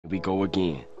we go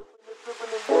again.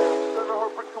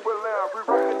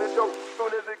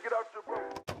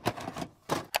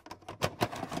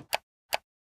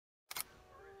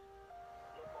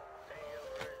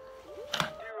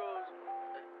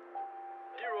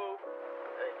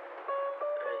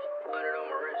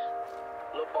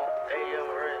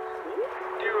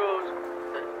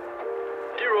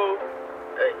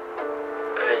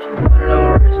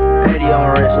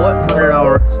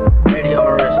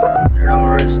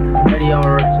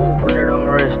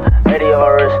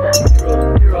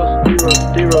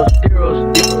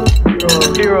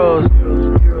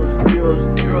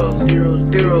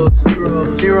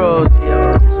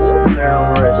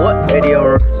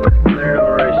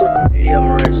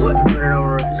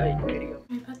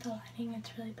 About the lighting,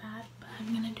 it's really bad, but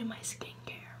I'm gonna do my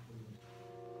skincare.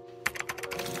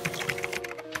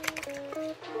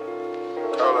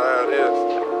 Tell her how it is.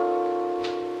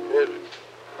 Hit it.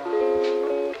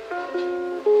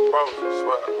 Promise,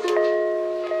 swear.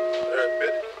 Every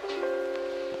bit.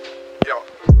 Yo.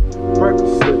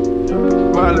 Percocet.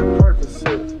 Miley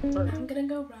Percocet. I'm gonna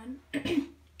go run.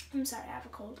 I'm sorry, I have a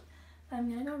cold. I'm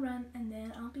gonna go run and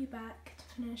then I'll be back to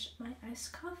finish my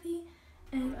iced coffee.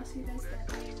 And I'll see you guys then.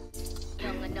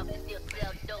 Young enough to still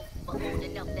sell dope, but old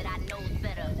enough that I know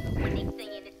better. When they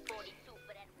saying it's 42,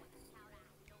 but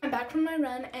I'm back from my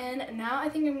run, and now I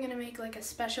think I'm gonna make like a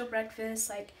special breakfast,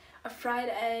 like a fried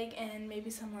egg and maybe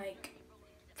some like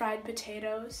fried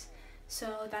potatoes.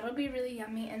 So that'll be really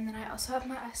yummy. And then I also have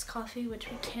my iced coffee, which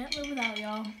we can't live without,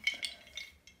 y'all.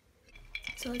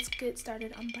 So let's get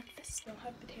started on breakfast. Don't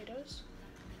have potatoes.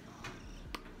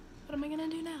 What am I gonna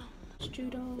do now?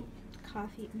 Strudel,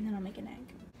 coffee, and then I'll make an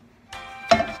egg.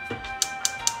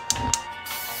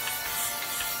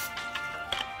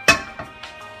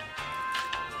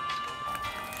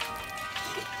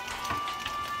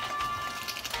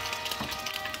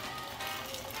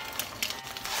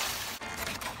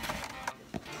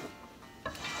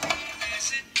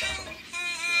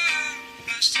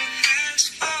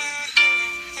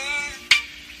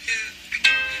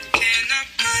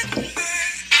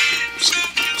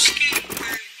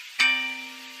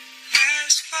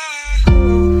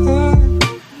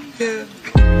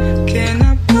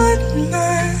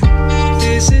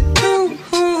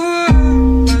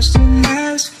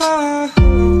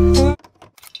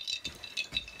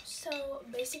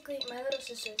 Basically, my little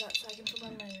sister's up, so I can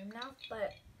film in my room now,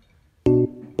 but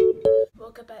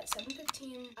woke up at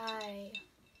 7:15. I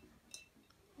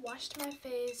washed my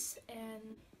face,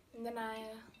 and then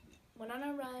I went on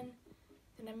a run,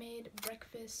 then I made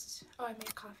breakfast. Oh, I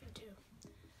made coffee too.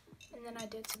 And then I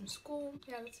did some school.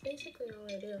 Yeah, that's basically all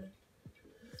I do.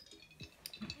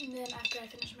 And then after I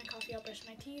finish my coffee, I'll brush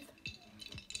my teeth,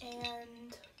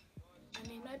 and I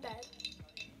made my bed.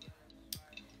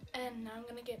 And now I'm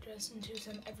gonna get dressed into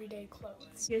some everyday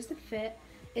clothes. Here's the fit.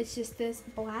 It's just this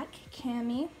black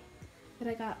cami that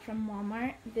I got from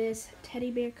Walmart. This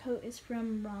teddy bear coat is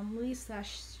from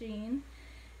Romley/Shein.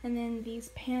 And then these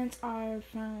pants are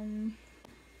from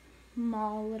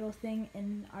Mall Little Thing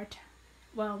in our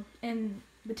in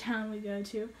the town we go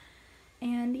to.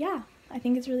 And yeah, I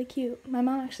think it's really cute. My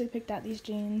mom actually picked out these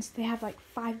jeans. They have like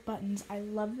 5 buttons. I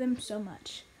love them so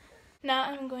much. Now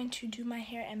I'm going to do my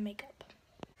hair and makeup.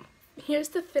 Here's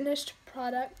the finished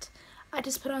product. I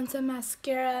just put on some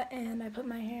mascara and I put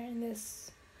my hair in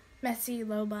this messy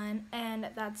low bun, and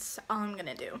that's all I'm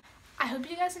gonna do. I hope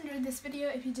you guys enjoyed this video.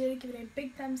 If you did, give it a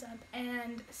big thumbs up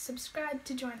and subscribe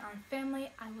to join our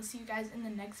family. I will see you guys in the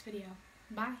next video.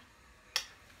 Bye.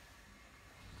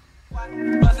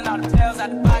 Buzzing all the tails out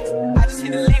the box. I just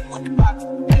hit a lick with the box.